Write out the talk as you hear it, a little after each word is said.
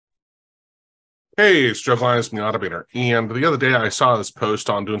Hey, it's Joe Lyons from the-automator. And the other day I saw this post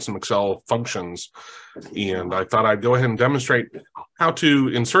on doing some Excel functions, and I thought I'd go ahead and demonstrate how to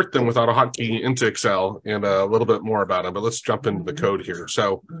insert them with AutoHotkey into Excel and a little bit more about it. But let's jump into the code here.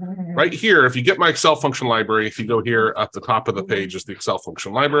 So right here, if you get my Excel function library, if you go here at the top of the page is the Excel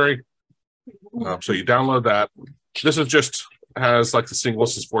function library. So you download that. This is just has like the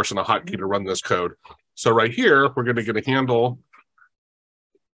singlets is forcing a hotkey to run this code. So right here, we're going to get a handle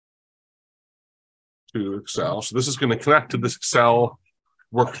to Excel. So this is going to connect to this Excel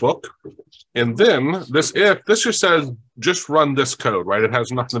workbook. And then this just says, just run this code, right? It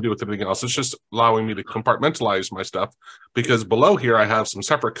has nothing to do with anything else. It's just allowing me to compartmentalize my stuff because below here, I have some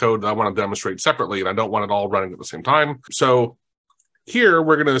separate code that I want to demonstrate separately, and I don't want it all running at the same time. So here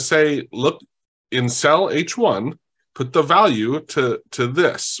we're going to say, look in cell H1, put the value to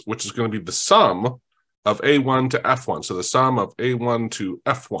this, which is going to be the sum of A1 to F1. So the sum of A1 to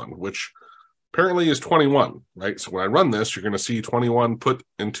F1, which apparently is 21, right? So when I run this, you're going to see 21 put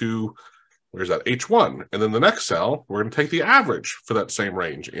into, where's that, H1. And then the next cell, we're going to take the average for that same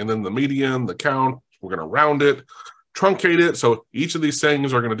range. And then the median, the count, we're going to round it, truncate it. So each of these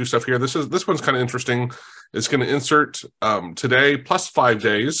things are going to do stuff here. This one's kind of interesting. It's going to insert today plus 5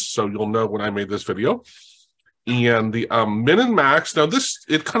 days. So you'll know when I made this video. And the min and max, now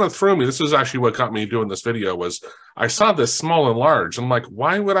it kind of threw me. This is actually what got me doing this video was I saw this small and large. I'm like,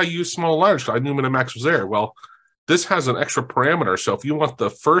 why would I use small and large? I knew min and max was there. Well, this has an extra parameter. So if you want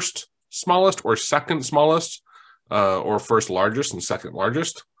the first smallest or second smallest or first largest and second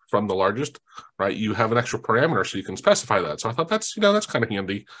largest from the largest, right, you have an extra parameter so you can specify that. So I thought that's kind of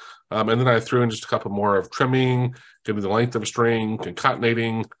handy. And then I threw in just a couple more of trimming, giving the length of a string,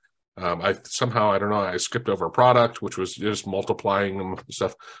 concatenating. I don't know, I skipped over a product, which was just multiplying them and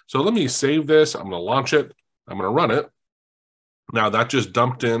stuff. So let me save this. I'm going to launch it. I'm going to run it. Now that just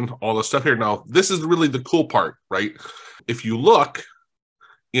dumped in all the stuff here. Now, this is really the cool part, right? If you look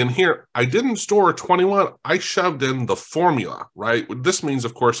in here, I didn't store 21. I shoved in the formula, right? This means,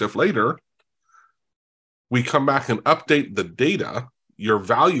 of course, if later we come back and update the data, your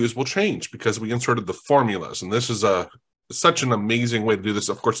values will change because we inserted the formulas. And this is such an amazing way to do this.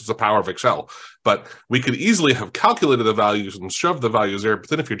 Of course, it's the power of Excel, but we could easily have calculated the values and shoved the values there. But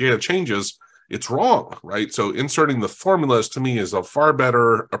then if your data changes, it's wrong, right? So inserting the formulas to me is a far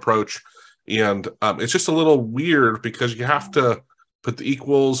better approach. And it's just a little weird because you have to put the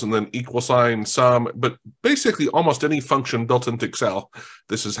equals and then equal sign sum, but basically almost any function built into Excel,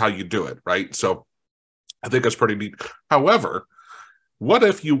 this is how you do it, right? So I think that's pretty neat. However, what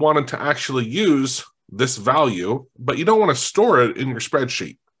if you wanted to actually use this value, but you don't want to store it in your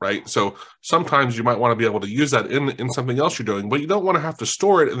spreadsheet, right? So sometimes you might want to be able to use that in something else you're doing, but you don't want to have to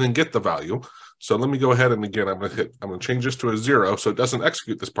store it and then get the value. So let me go ahead and again, I'm going to change this to a 0 so it doesn't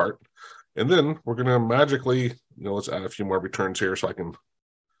execute this part. And then we're going to magically, let's add a few more returns here so I can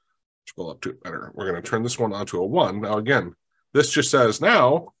scroll up to it better. We're going to turn this one onto a 1. Now again, this just says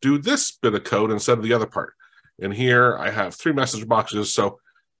now do this bit of code instead of the other part. And here I have 3 message boxes. So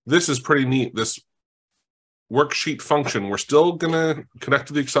this is pretty neat. This worksheet function, we're still going to connect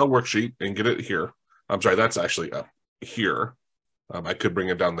to the Excel worksheet and get it here. I'm sorry, that's actually up here. I could bring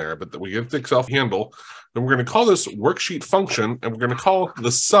it down there, but we get the Excel handle. Then we're going to call this worksheet function, and we're going to call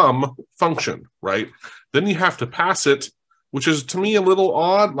the sum function, right? Then you have to pass it, which is to me a little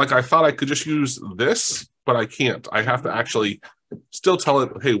odd. Like I thought I could just use this, but I can't. I have to actually still tell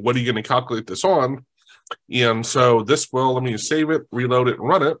it, hey, what are you going to calculate this on? And so this will, let me save it, reload it, and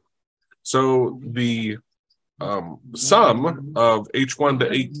run it. So the sum of H1 to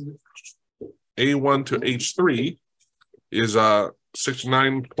A1 to H3 is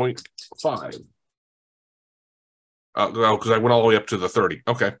 69.5. Because I went all the way up to the 30.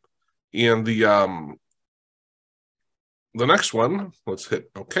 Okay. And the next one, let's hit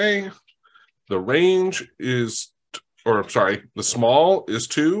OK. The range is, the small is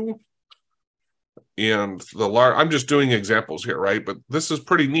 2. And the large, I'm just doing examples here, right? But this is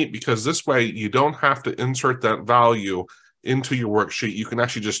pretty neat because this way you don't have to insert that value into your worksheet. You can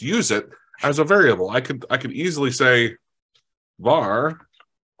actually just use it as a variable. I could easily say var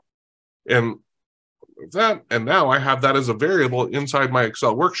and that, and now I have that as a variable inside my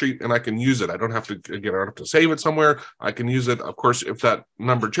Excel worksheet, and I can use it. I don't have to save it somewhere. I can use it. Of course, if that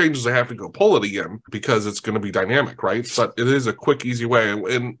number changes, I have to go pull it again because it's going to be dynamic, right? But it is a quick, easy way.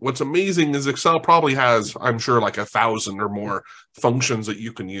 And what's amazing is Excel probably has, I'm sure, like 1,000 or more functions that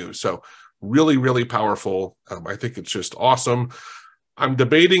you can use. So really, really powerful. I think it's just awesome. I'm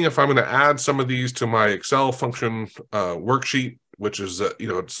debating if I'm going to add some of these to my Excel function worksheet, which is,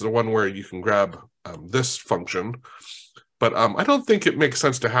 it's the one where you can grab this function. But I don't think it makes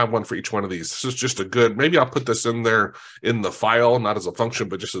sense to have one for each one of these. This is just a good, maybe I'll put this in there in the file, not as a function,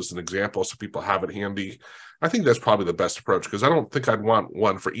 but just as an example so people have it handy. I think that's probably the best approach, because I don't think I'd want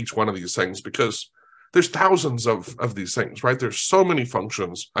one for each one of these things, because there's thousands of these things, right? There's so many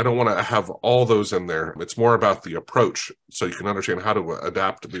functions. I don't want to have all those in there. It's more about the approach, so you can understand how to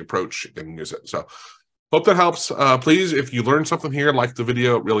adapt the approach and use it. So hope that helps. Please, if you learned something here, like the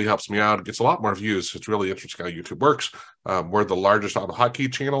video. It really helps me out. It gets a lot more views. It's really interesting how YouTube works. We're the largest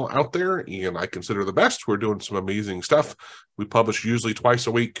AutoHotkey channel out there, and I consider the best. We're doing some amazing stuff. We publish usually twice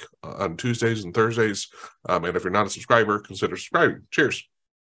a week on Tuesdays and Thursdays. And if you're not a subscriber, consider subscribing. Cheers.